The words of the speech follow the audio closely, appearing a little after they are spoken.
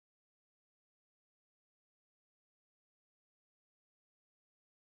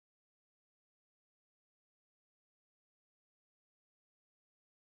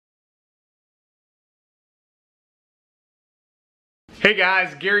Hey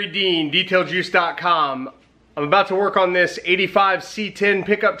guys, Garry Dean, DetailJuice.com. I'm about to work on this 85 C10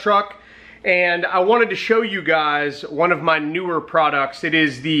 pickup truck, and I wanted to show you guys one of my newer products. It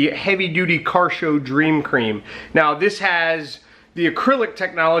is the Heavy Duty Car Show Dream Cream. Now this has the acrylic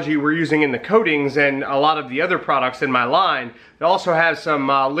technology we're using in the coatings and a lot of the other products in my line. It also has some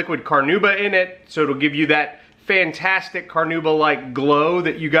liquid carnauba in it, so it'll give you that fantastic carnauba-like glow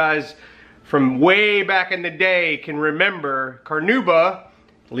that you guys from way back in the day can remember. Carnauba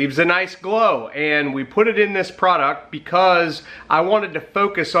leaves a nice glow, and we put it in this product because I wanted to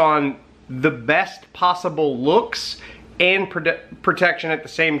focus on the best possible looks and protection at the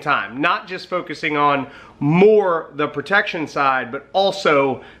same time. Not just focusing on more the protection side, but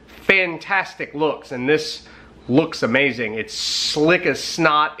also fantastic looks. And this looks amazing. It's slick as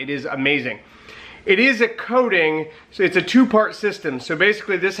snot. It is amazing. It is a coating, so it's a two-part system. So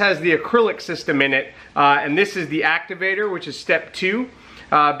basically this has the acrylic system in it, and this is the activator, which is step 2.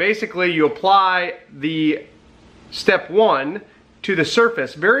 Basically you apply the step 1 to the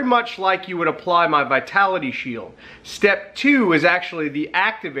surface, very much like you would apply my Vitality Shield. Step 2 is actually the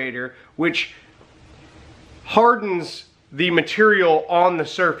activator, which hardens the material on the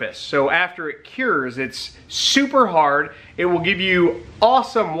surface. So after it cures, it's super hard. It will give you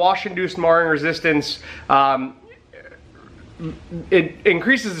awesome wash-induced marring resistance. It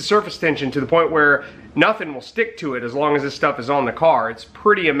increases the surface tension to the point where nothing will stick to it as long as this stuff is on the car. It's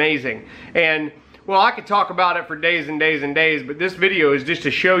pretty amazing. And well, I could talk about it for days and days and days, but this video is just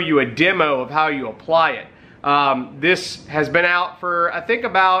to show you a demo of how you apply it. This has been out for I think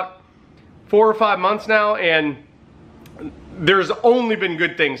about 4 or 5 months now, and there's only been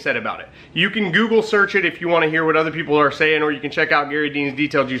good things said about it. You can Google search it if you want to hear what other people are saying, or you can check out Garry Dean's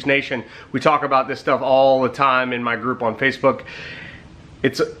Detail Juice Nation. We talk about this stuff all the time in my group on Facebook.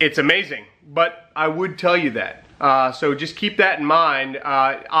 It's amazing, but I would tell you that. So just keep that in mind.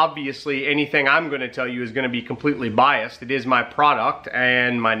 Obviously, anything I'm going to tell you is going to be completely biased. It is my product,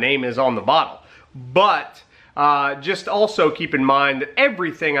 and my name is on the bottle. But just also keep in mind that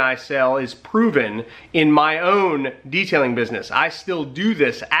everything I sell is proven in my own detailing business. I still do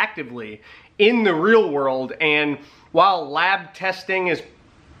this actively in the real world, and while lab testing is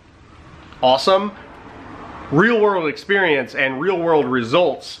awesome, real world experience and real world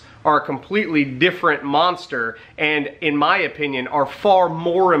results are a completely different monster, and in my opinion are far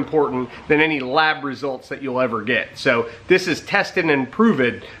more important than any lab results that you'll ever get. So this is tested and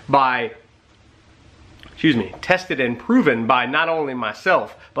proven by not only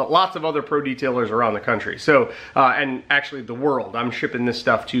myself, but lots of other pro detailers around the country. So, and actually the world. I'm shipping this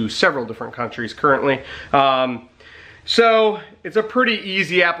stuff to several different countries currently. So it's a pretty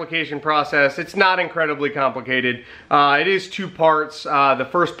easy application process. It's not incredibly complicated. It is 2 parts. The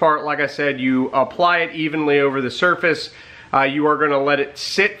first part, like I said, you apply it evenly over the surface. You are gonna let it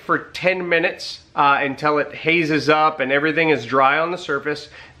sit for 10 minutes until it hazes up and everything is dry on the surface.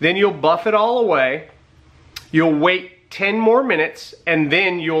 Then you'll buff it all away. You'll wait 10 more minutes, and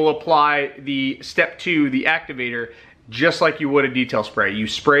then you'll apply the step 2, the activator, just like you would a detail spray. You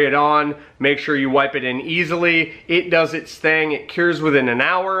spray it on, make sure you wipe it in easily. It does its thing, it cures within an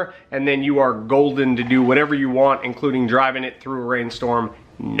hour, and then you are golden to do whatever you want, including driving it through a rainstorm,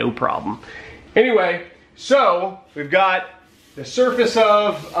 no problem. Anyway, so we've got the surface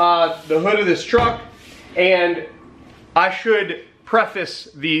of the hood of this truck, and I should preface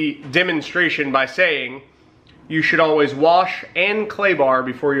the demonstration by saying you should always wash and clay bar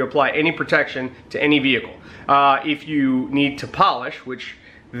before you apply any protection to any vehicle. If you need to polish, which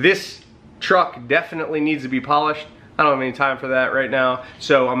this truck definitely needs to be polished, I don't have any time for that right now,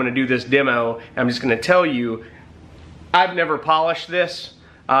 so I'm gonna do this demo. I'm just gonna tell you, I've never polished this.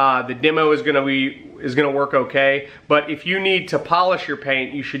 The demo is gonna work okay, but if you need to polish your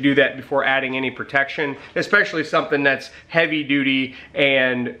paint, you should do that before adding any protection, especially something that's heavy duty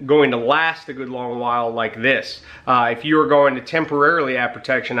and going to last a good long while like this. If you are going to temporarily add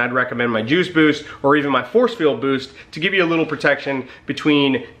protection, I'd recommend my Juice Boost or even my Force Field Boost to give you a little protection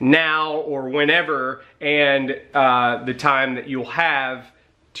between now or whenever and the time that you'll have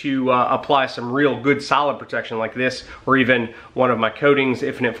to apply some real good solid protection like this, or even one of my coatings,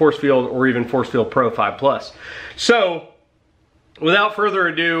 Infinite Force Field, or even Force Field Pro 5+. So without further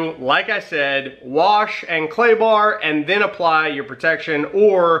ado, like I said, wash and clay bar and then apply your protection,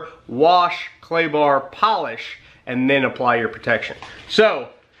 or wash, clay bar, polish, and then apply your protection. So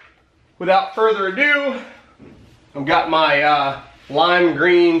without further ado, I've got my lime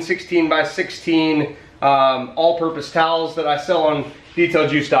green 16 by 16 all-purpose towels that I sell on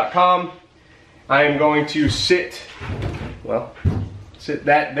DetailJuice.com. I am going to sit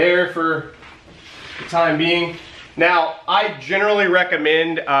that there for the time being. Now, I generally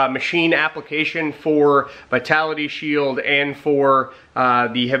recommend machine application for Vitality Shield and for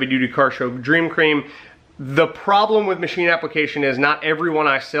the Heavy Duty Car Show Dream Cream. The problem with machine application is not everyone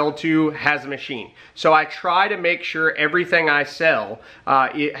I sell to has a machine. So I try to make sure everything I sell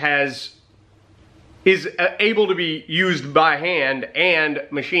is able to be used by hand and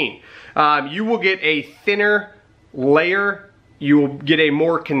machine. You will get a thinner layer. You will get a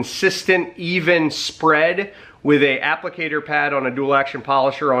more consistent, even spread with a applicator pad on a dual action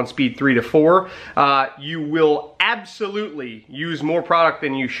polisher on speed 3 to 4. You will absolutely use more product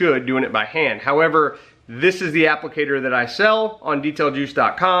than you should doing it by hand. However, this is the applicator that I sell on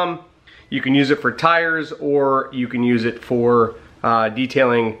detailjuice.com. You can use it for tires, or you can use it for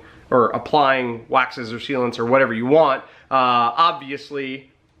detailing or applying waxes or sealants or whatever you want.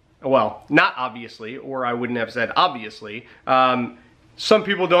 Obviously, well, not obviously, or I wouldn't have said obviously, some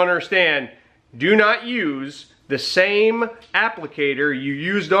people don't understand. Do not use the same applicator you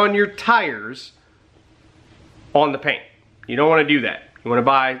used on your tires on the paint. You don't want to do that. You want to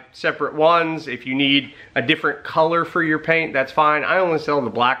buy separate ones. If you need a different color for your paint, that's fine. I only sell the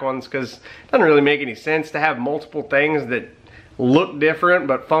black ones because it doesn't really make any sense to have multiple things that look different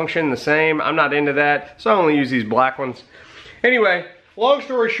but function the same. I'm not into that, so I only use these black ones. Anyway, long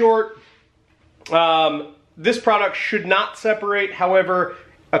story short, this product should not separate. However,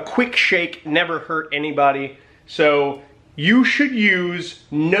 a quick shake never hurt anybody. So you should use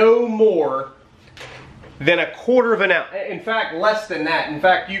no more than 1/4 ounce. In fact, less than that. In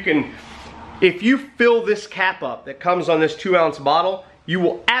fact, you can, if you fill this cap up that comes on this 2-ounce bottle, you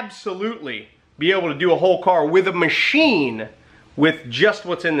will absolutely be able to do a whole car with a machine with just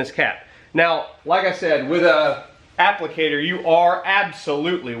what's in this cap. Now, like I said, with a applicator, you are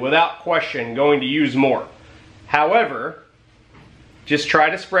absolutely, without question, going to use more. However, just try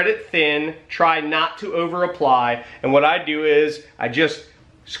to spread it thin, try not to over apply, and what I do is I just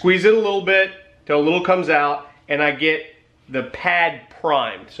squeeze it a little bit till a little comes out, and I get the pad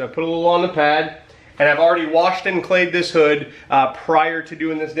primed. So I put a little on the pad, and I've already washed and clayed this hood prior to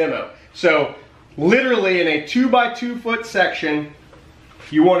doing this demo. So literally in a 2x2 foot section,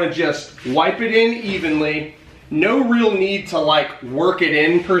 you want to just wipe it in evenly. No real need to like work it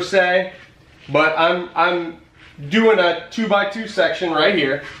in per se, but I'm doing a 2x2 section right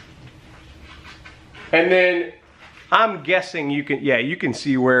here. And then I'm guessing you can, yeah, you can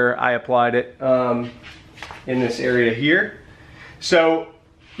see where I applied it in this area here. So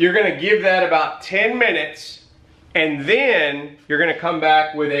you're gonna give that about 10 minutes, and then you're gonna come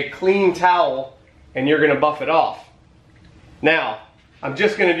back with a clean towel and you're gonna buff it off. Now, I'm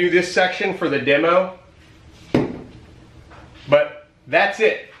just gonna do this section for the demo, but that's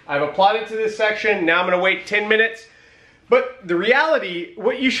it. I've applied it to this section. Now I'm gonna wait 10 minutes. But the reality,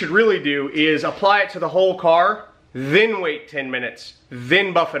 what you should really do is apply it to the whole car, then wait 10 minutes,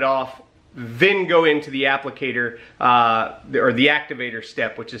 then buff it off, then go into the applicator, or the activator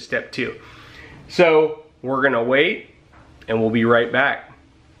step, which is step 2. So we're gonna wait, and we'll be right back.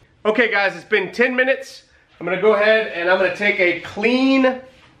 Okay guys, it's been 10 minutes. I'm gonna go ahead and I'm gonna take a clean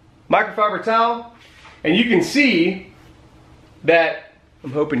microfiber towel, and you can see that,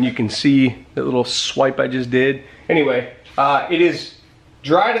 I'm hoping you can see the little swipe I just did. Anyway, it is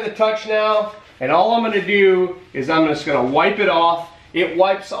dry to the touch now, and all I'm gonna do is I'm just gonna wipe it off. It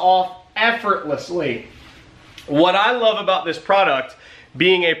wipes off effortlessly. What I love about this product,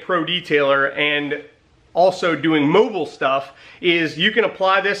 being a pro detailer and also doing mobile stuff, is you can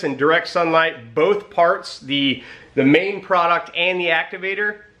apply this in direct sunlight, both parts, the main product and the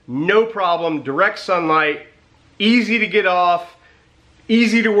activator, no problem, direct sunlight, easy to get off,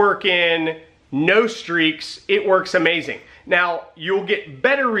 easy to work in, no streaks. It works amazing. Now, you'll get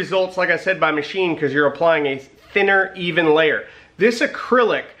better results, like I said, by machine because you're applying a thinner, even layer. This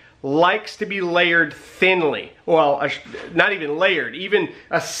acrylic likes to be layered thinly. Well, not even layered. Even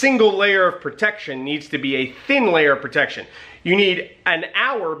a single layer of protection needs to be a thin layer of protection. You need an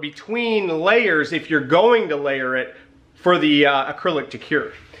hour between layers if you're going to layer it for the acrylic to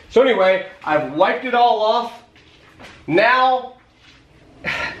cure. So anyway, I've wiped it all off. Now,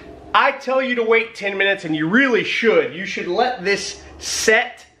 I tell you to wait 10 minutes, and you really should. You should let this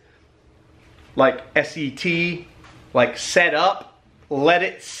set, like S-E-T, like set up, let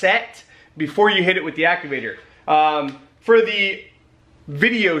it set before you hit it with the activator. For the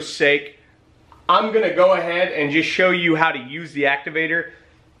video's sake, I'm gonna go ahead and just show you how to use the activator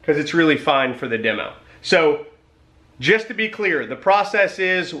because it's really fine for the demo. So, just to be clear, the process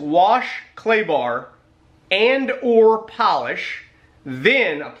is wash clay bar and or polish,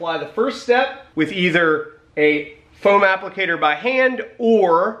 then apply the first step with either a foam applicator by hand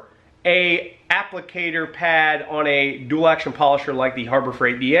or a applicator pad on a dual action polisher like the Harbor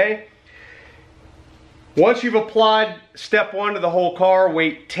Freight DA. Once you've applied step 1 to the whole car,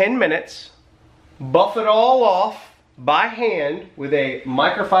 wait 10 minutes, buff it all off by hand with a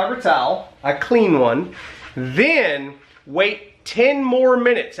microfiber towel, a clean one, then wait 10 more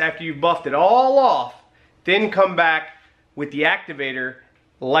minutes after you've buffed it all off, then come back with the activator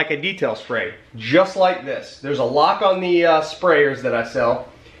like a detail spray, just like this. There's a lock on the sprayers that I sell.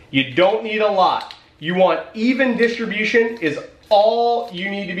 You don't need a lot. You want even distribution is all you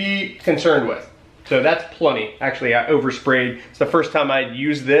need to be concerned with. So that's plenty. Actually, I oversprayed. It's the first time I'd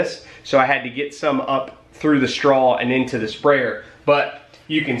used this, so I had to get some up through the straw and into the sprayer. But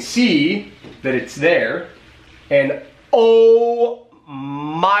you can see that it's there, and oh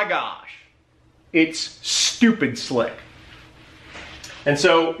my gosh, it's stupid slick. And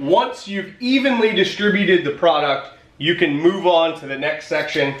so once you've evenly distributed the product, you can move on to the next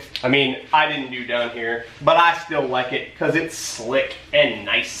section. I mean, I didn't do down here, but I still like it because it's slick and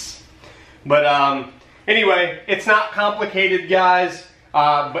nice. But anyway, it's not complicated, guys,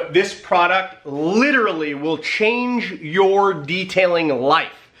 but this product literally will change your detailing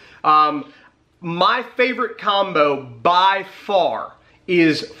life. My favorite combo by far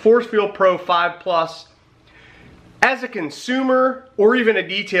is Force Field Pro 5 Plus. As a consumer or even a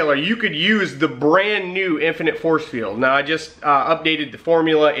detailer, you could use the brand new Infinite Force Field. Now, I just updated the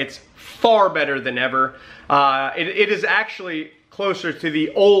formula. It's far better than ever. It is actually closer to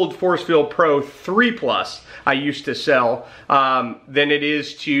the old Force Field Pro 3 Plus I used to sell than it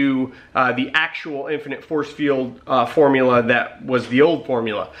is to the actual Infinite Force Field formula that was the old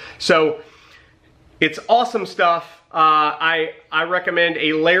formula. So it's awesome stuff. I recommend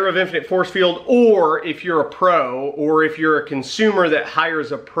a layer of Infinite Force Field, or if you're a pro, or if you're a consumer that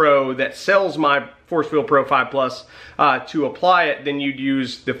hires a pro that sells my Force Field Pro 5 Plus to apply it, then you'd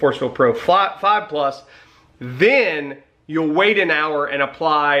use the Force Field Pro 5 Plus. Then you'll wait an hour and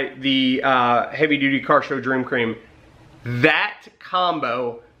apply the Heavy Duty Car Show Dream Cream. That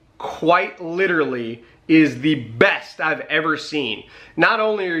combo, quite literally, is the best I've ever seen. Not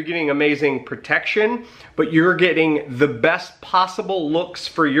only are you getting amazing protection, but you're getting the best possible looks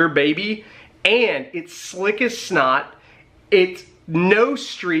for your baby, and it's slick as snot. It's no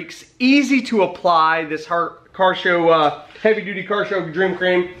streaks, easy to apply, this car show, Heavy Duty Car Show Dream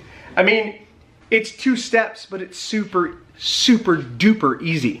Cream. I mean, it's 2 steps, but it's super duper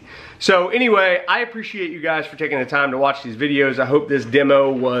easy. So anyway, I appreciate you guys for taking the time to watch these videos. I hope this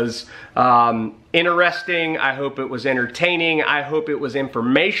demo was interesting. I hope it was entertaining. I hope it was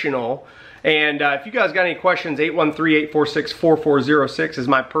informational. And if you guys got any questions, 813-846-4406 is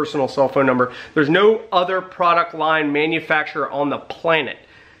my personal cell phone number. There's no other product line manufacturer on the planet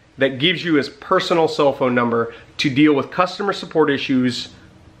that gives you his personal cell phone number to deal with customer support issues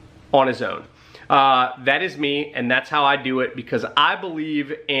on his own. That is me, and that's how I do it, because I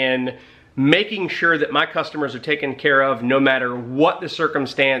believe in making sure that my customers are taken care of no matter what the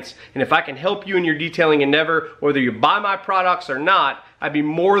circumstance. And if I can help you in your detailing endeavor, whether you buy my products or not, I'd be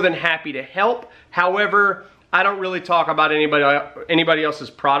more than happy to help. However, I don't really talk about anybody else's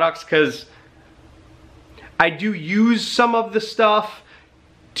products, because I do use some of the stuff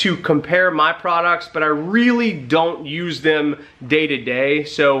to compare my products, but I really don't use them day to day,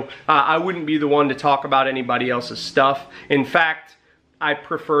 so I wouldn't be the one to talk about anybody else's stuff. In fact, I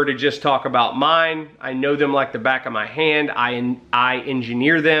prefer to just talk about mine. I know them like the back of my hand. I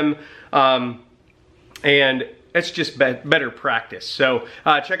engineer them, and it's just better practice. So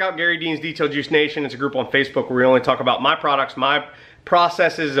check out Garry Dean's Detail Juice Nation. It's a group on Facebook where we only talk about my products, my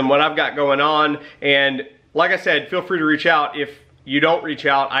processes, and what I've got going on. And like I said, feel free to reach out. If you don't reach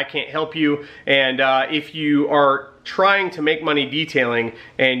out, I can't help you. And if you are trying to make money detailing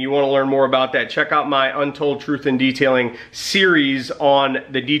and you want to learn more about that, check out my Untold Truth in Detailing series on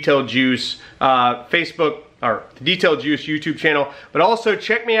the Detail Juice Facebook, or the Detail Juice YouTube channel. But also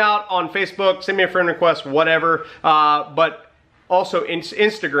check me out on Facebook, send me a friend request, whatever. But also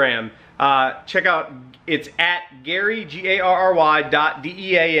Instagram. Check out, it's at Garry,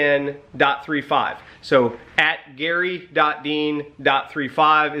 GARRY.DEAN.35. So at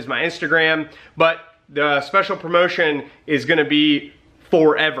Garry.Dean.35 is my Instagram. But the special promotion is going to be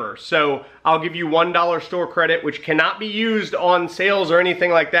forever. So I'll give you $1 store credit, which cannot be used on sales or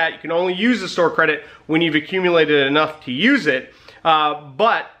anything like that. You can only use the store credit when you've accumulated enough to use it.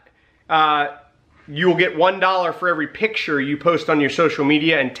 You will get $1 for every picture you post on your social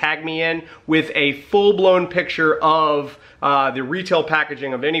media and tag me in with a full-blown picture of the retail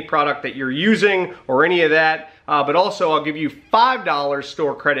packaging of any product that you're using or any of that. But also I'll give you $5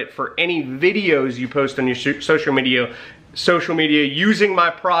 store credit for any videos you post on your social media using my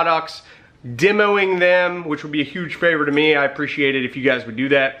products, demoing them, which would be a huge favor to me. I appreciate it if you guys would do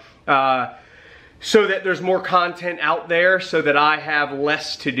that. So that there's more content out there so that I have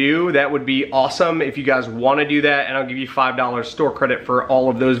less to do. That would be awesome if you guys want to do that, and I'll give you $5 store credit for all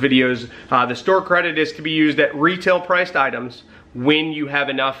of those videos. The store credit is to be used at retail priced items when you have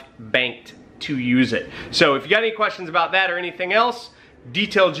enough banked to use it. So if you got any questions about that or anything else,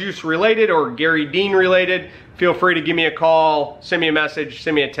 Detail Juice related or Garry Dean related, feel free to give me a call, send me a message,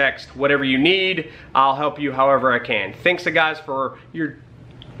 send me a text, whatever you need. I'll help you however I can. Thanks guys for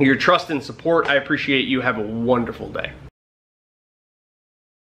your trust and support. I appreciate you. Have a wonderful day.